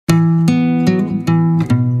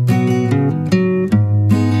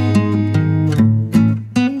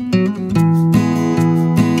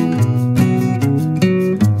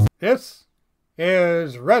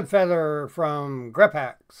Redfeather from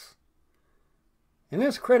Griphax. In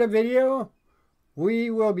this Krita video, we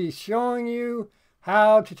will be showing you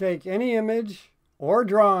how to take any image or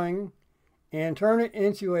drawing and turn it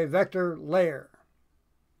into a vector layer.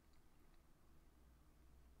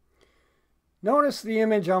 Notice the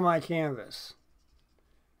image on my canvas.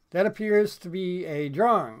 That appears to be a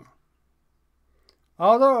drawing.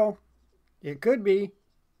 Although, it could be,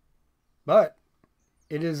 but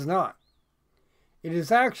it is not. It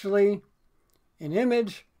is actually an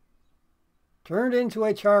image turned into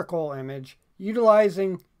a charcoal image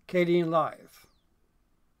utilizing Kdenlive.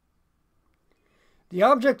 The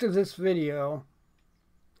object of this video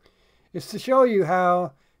is to show you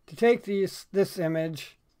how to take this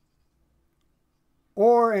image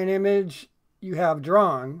or an image you have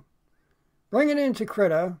drawn, bring it into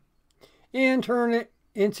Krita, and turn it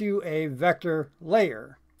into a vector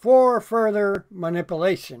layer for further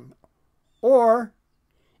manipulation. Or,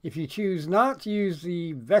 if you choose not to use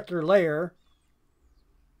the vector layer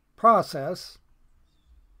process,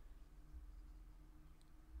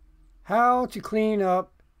 how to clean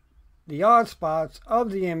up the odd spots of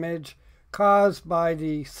the image caused by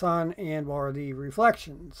the sun and or the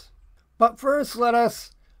reflections. But first, let us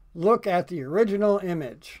look at the original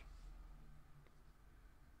image.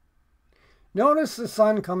 Notice the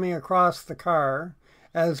sun coming across the car,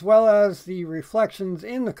 as well as the reflections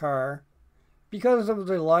in the car because of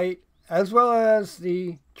the light, as well as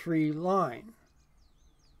the tree line.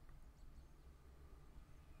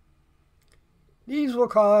 These will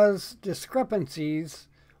cause discrepancies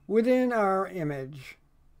within our image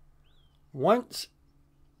once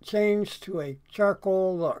changed to a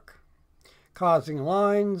charcoal look, causing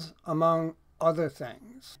lines among other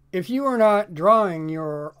things. If you are not drawing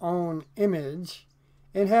your own image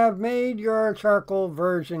and have made your charcoal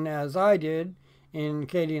version as I did in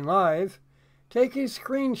Kdenlive, take a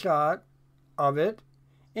screenshot of it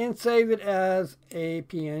and save it as a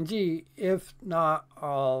PNG if not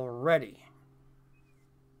already.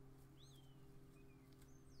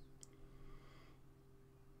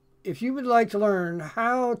 If you would like to learn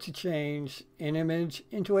how to change an image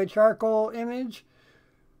into a charcoal image,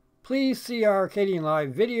 please see our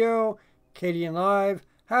Kdenlive video, Kdenlive,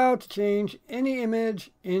 how to change any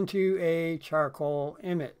image into a charcoal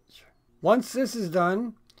image. Once this is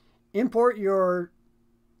done, import your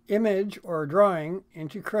image or drawing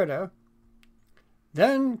into Krita,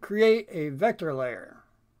 then create a vector layer.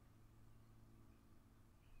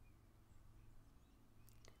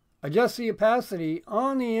 Adjust the opacity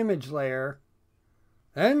on the image layer,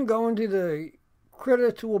 then go into the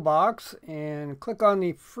Krita toolbox and click on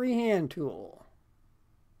the freehand tool.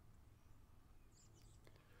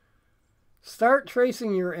 Start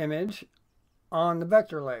tracing your image on the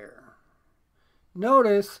vector layer.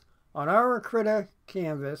 Notice on our Krita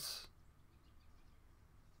canvas,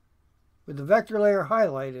 with the vector layer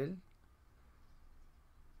highlighted,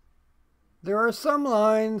 there are some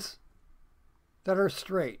lines that are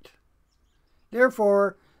straight.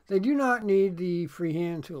 Therefore, they do not need the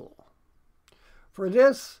freehand tool. For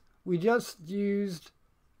this, we just used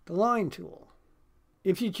the line tool.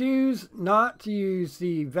 If you choose not to use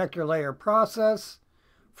the vector layer process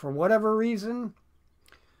for whatever reason,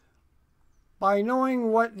 by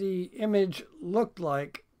knowing what the image looked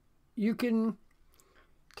like, you can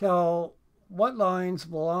tell what lines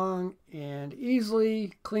belong and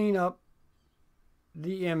easily clean up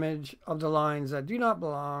the image of the lines that do not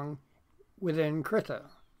belong within Krita.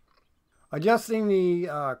 Adjusting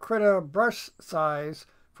the Krita brush size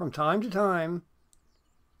from time to time,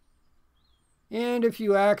 and if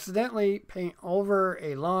you accidentally paint over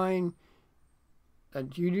a line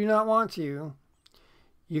that you do not want to,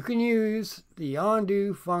 you can use the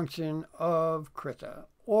undo function of Krita,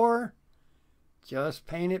 or just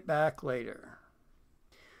paint it back later.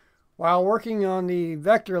 While working on the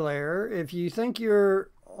vector layer, if you think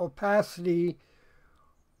your opacity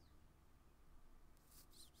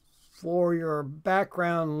for your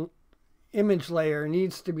background image layer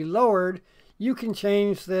needs to be lowered, you can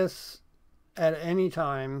change this at any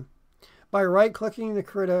time by right-clicking the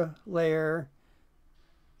Krita layer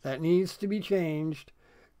that needs to be changed,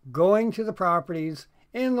 going to the properties,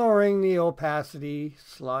 and lowering the opacity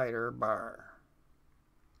slider bar.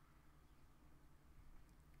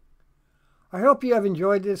 I hope you have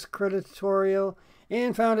enjoyed this Krita tutorial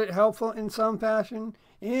and found it helpful in some fashion,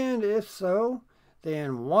 and if so,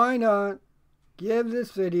 then why not give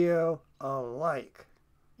this video a like?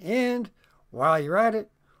 And while you're at it,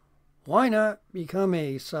 why not become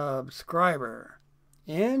a subscriber?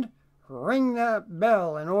 And ring that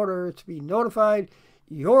bell in order to be notified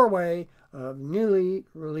your way of newly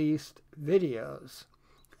released videos.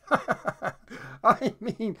 I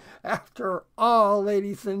mean, after all,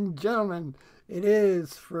 ladies and gentlemen, it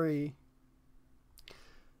is free.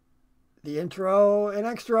 The intro and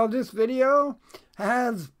extra of this video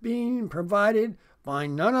has been provided by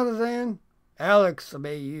none other than Alex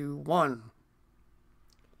Abayu1.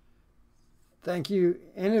 Thank you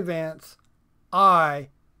in advance. I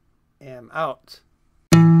am out.